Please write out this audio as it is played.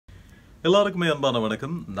எல்லாருக்குமே அன்பான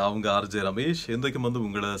வணக்கம். நான் உங்க ஆர்ஜே ரமேஷ். இன்றைக்கு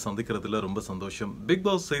உங்களை சந்திக்கிறதுல ரொம்ப சந்தோஷம். பிக்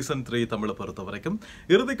பாஸ் சீசன் 3 தமிழை பொறுத்த வரைக்கும்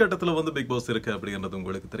இறுதி கட்டத்தில் பிக் பாஸ் இருக்கு அப்படின்றது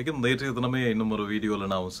உங்களுக்கு தெரியும். நேற்றைய தினமே இன்னும் ஒரு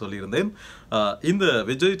வீடியோவில் நான் சொல்லியிருந்தேன். இந்த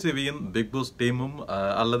விஜய் டிவியின் பிக் பாஸ் டீமும்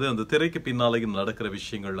அல்லது அந்த திரைக்கு பின்னாலேயும் நடக்கிற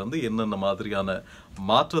விஷயங்கள் என்னென்ன மாதிரியான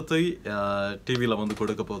மாற்றத்தை டிவியில்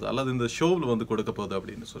கொடுக்க போகுது அல்லது இந்த ஷோவில் கொடுக்க போகுது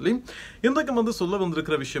அப்படின்னு சொல்லி இன்றைக்கு சொல்ல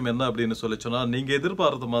வந்திருக்கிற விஷயம் என்ன அப்படின்னு சொல்லி சொன்னால், நீங்கள்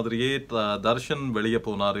எதிர்பார்த்த மாதிரியே தர்ஷன் வெளியே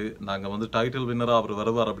போனாரு. நாங்கள் டைட்டில் வின்னரா அவர்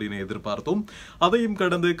வருவார் அப்படின்னு எதிர்பார்த்தோம். அதையும்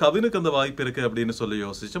கடந்து கவினுக்கு அந்த வாய்ப்பு இருக்கு அப்படின்னு சொல்லி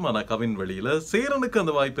யோசிச்சோம். ஆனா கவின் வெளியில, சேரனுக்கு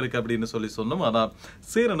அந்த வாய்ப்பு இருக்கு அப்படின்னு சொல்லி சொன்னோம். ஆனா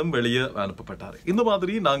சேரனும் வெளியே அனுப்பப்பட்டார். இந்த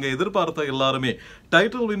மாதிரி நாங்க எதிர்பார்த்த எல்லாருமே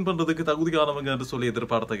டைட்டில் வின் பண்றதுக்கு தகுதியானவங்க என்று சொல்லி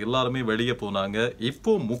எதிர்பார்த்த எல்லாருமே வெளியே போனாங்க.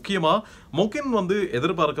 இப்போ முக்கியமா முகின்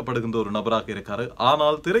எதிர்பார்க்கப்படுகின்ற ஒரு நபராக இருக்காரு.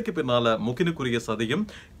 ஆனால் திரைக்கு பின்னால முகினுக்குரிய சதியும்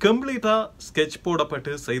கம்ப்ளீட்டா ஸ்கெட்ச்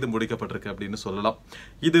போடப்பட்டு செய்து முடிக்கப்பட்டிருக்கு அப்படின்னு சொல்லலாம்.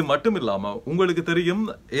 இது மட்டும் இல்லாம உங்களுக்கு தெரியும்,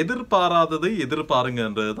 எதிர்பாராததை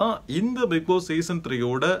எதிர்பாருங்கன்றதுதான் இந்த big Boss season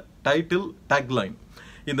 3யோட title tagline.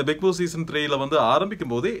 இந்த பிக் பாஸ் சீசன் 3ல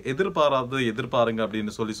ஆரம்பிக்கும் போதே எதிர்பாராததை எதிர்பாருங்க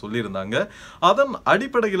அப்படின்னு சொல்லியிருந்தாங்க. அதன்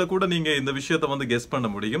அடிப்படையில கூட நீங்க இந்த விஷயத்தை கெஸ் பண்ண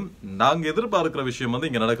முடியும். நாங்க எதிர்பார்க்கிற விஷயம்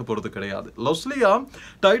இங்க நடக்க போறது கிடையாது. லொஸ்லியா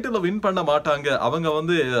டைட்டில வின் பண்ண மாட்டாங்க. அவங்க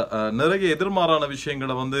நிறைய எதிர்மாறான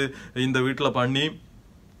விஷயங்களை இந்த வீட்டுல பண்ணி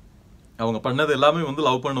அவங்க பண்ணது எல்லாமே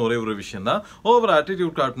லவ் பண்ண ஒரே ஒரு விஷயம் தான். ஓவர்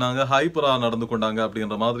ஆட்டிடியூட் காட்டினாங்க, ஹைப்பரா நடந்து கொண்டாங்க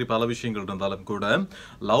அப்படின்ற மாதிரி பல விஷயங்கள் இருந்தாலும் கூட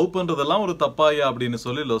லவ் பண்றதெல்லாம் ஒரு தப்பாயா அப்படின்னு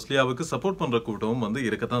சொல்லி லொஸ்லியாவுக்கு சப்போர்ட் பண்ற கூட்டமும்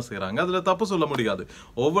இருக்கத்தான் செய்யறாங்க. அதுல தப்பு சொல்ல முடியாது.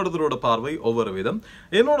 ஒவ்வொருத்தரோட பார்வை ஒவ்வொரு விதம்.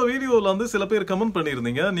 என்னோட வீடியோல சில பேர் கமெண்ட்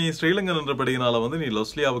பண்ணியிருந்தீங்க, நீ ஸ்ரீலங்கன் என்றபடியினால நீ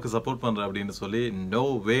லொஸ்லியாவுக்கு சப்போர்ட் பண்ற அப்படின்னு சொல்லி. நோ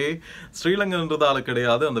வே, ஸ்ரீலங்கன்றது ஆளு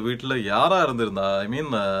கிடையாது. அந்த வீட்டுல யாரா இருந்திருந்தா, ஐ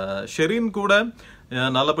மீன் ஷெரின் கூட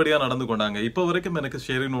நல்லபடியா நடந்து கொண்டாங்க. இப்போ வரைக்கும் எனக்கு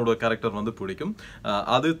ஷெரினோட கேரக்டர் பிடிக்கும்.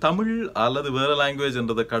 அது தமிழ் அல்லது வேற லாங்குவேஜ்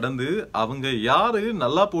என்றதை கடந்து அவங்க யாரு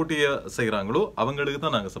நல்லா போட்டிய செய்யறாங்களோ அவங்களுக்கு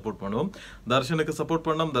தான் நாங்க சப்போர்ட் பண்ணுவோம். தர்ஷனுக்கு சப்போர்ட்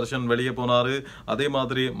பண்ணோம், தர்ஷன் வெளியே போனாரு. அதே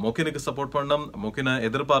மாதிரி முகினுக்கு சப்போர்ட் பண்ணோம், முகினை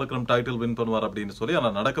எதிர்பார்க்கிறோம் டைட்டில் வின் பண்ணுவார் அப்படின்னு சொல்லி.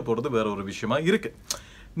 ஆனா நடக்க போறது வேற ஒரு விஷயமா இருக்கு.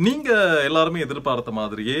 நீங்க எல்லாருமே எதிர்பார்த்த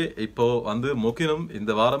மாதிரியே இப்போ முகினும்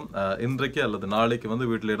இந்த வாரம் இன்றைக்கு அல்லது நாளைக்கு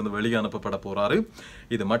வீட்டில இருந்து வெளியே அனுப்பப்பட போறாரு.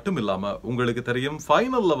 இது மட்டும் இல்லாம உங்களுக்கு தெரியும்,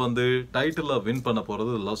 ஃபைனல்ல டைட்டில் வின் பண்ண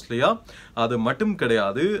போறது லொஸ்லியா. அது மட்டும்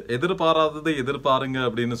கிடையாது, எதிர்பாராததை எதிர்பாருங்க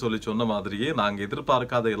அப்படின்னு சொல்லி சொன்ன மாதிரியே நாங்க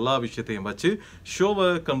எதிர்பார்க்காத எல்லா விஷயத்தையும் வச்சு ஷோவை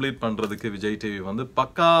கம்ப்ளீட் பண்றதுக்கு விஜய் டிவி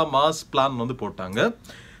பக்கா மாஸ் பிளான் போட்டாங்க.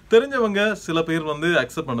 தெரிஞ்சவங்க சில பேர்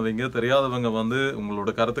அக்செப்ட் பண்ணுவீங்க, தெரியாதவங்க உங்களோட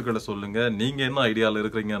கருத்துக்களை சொல்லுங்க. நீங்க என்ன ஐடியால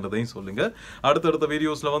இருக்கிறீங்கன்றதையும் சொல்லுங்க. அடுத்தடுத்த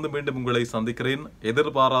வீடியோஸ்ல மீண்டும் உங்களை சந்திக்கிறேன்.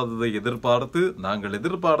 எதிர்பாராததை எதிர்பார்த்து நாங்கள்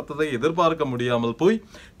எதிர்பார்த்ததை எதிர்பார்க்க முடியாமல் போய்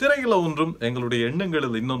திரையில ஒன்றும் எங்களுடைய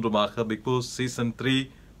எண்ணங்களில் இன்னொன்றுமாக பிக் பாஸ் சீசன் 3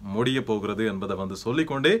 முடிய போகிறது என்பதை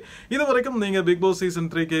சொல்லிக்கொண்டே, இதுவரைக்கும் நீங்க பிக் பாஸ் சீசன்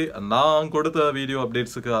 3க்கு நான் கொடுத்த வீடியோ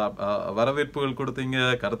அப்டேட்ஸுக்கு வரவேற்புகள் கொடுத்தீங்க,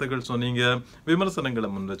 கருத்துக்கள் சொன்னீங்க, விமர்சனங்களை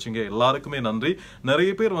முன் வச்சுங்க. எல்லாருக்குமே நன்றி.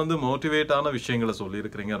 நிறைய பேர் மோட்டிவேட்டான விஷயங்களை சொல்லி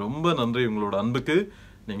இருக்கிறீங்க. ரொம்ப நன்றி உங்களோட அன்புக்கு.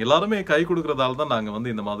 நீங்க எல்லாருமே கை கொடுக்கறதால தான் நாங்க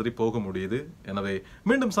இந்த மாதிரி போக முடியுது. எனவே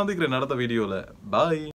மீண்டும் சந்திக்கிறேன் அடுத்த வீடியோல. பாய்.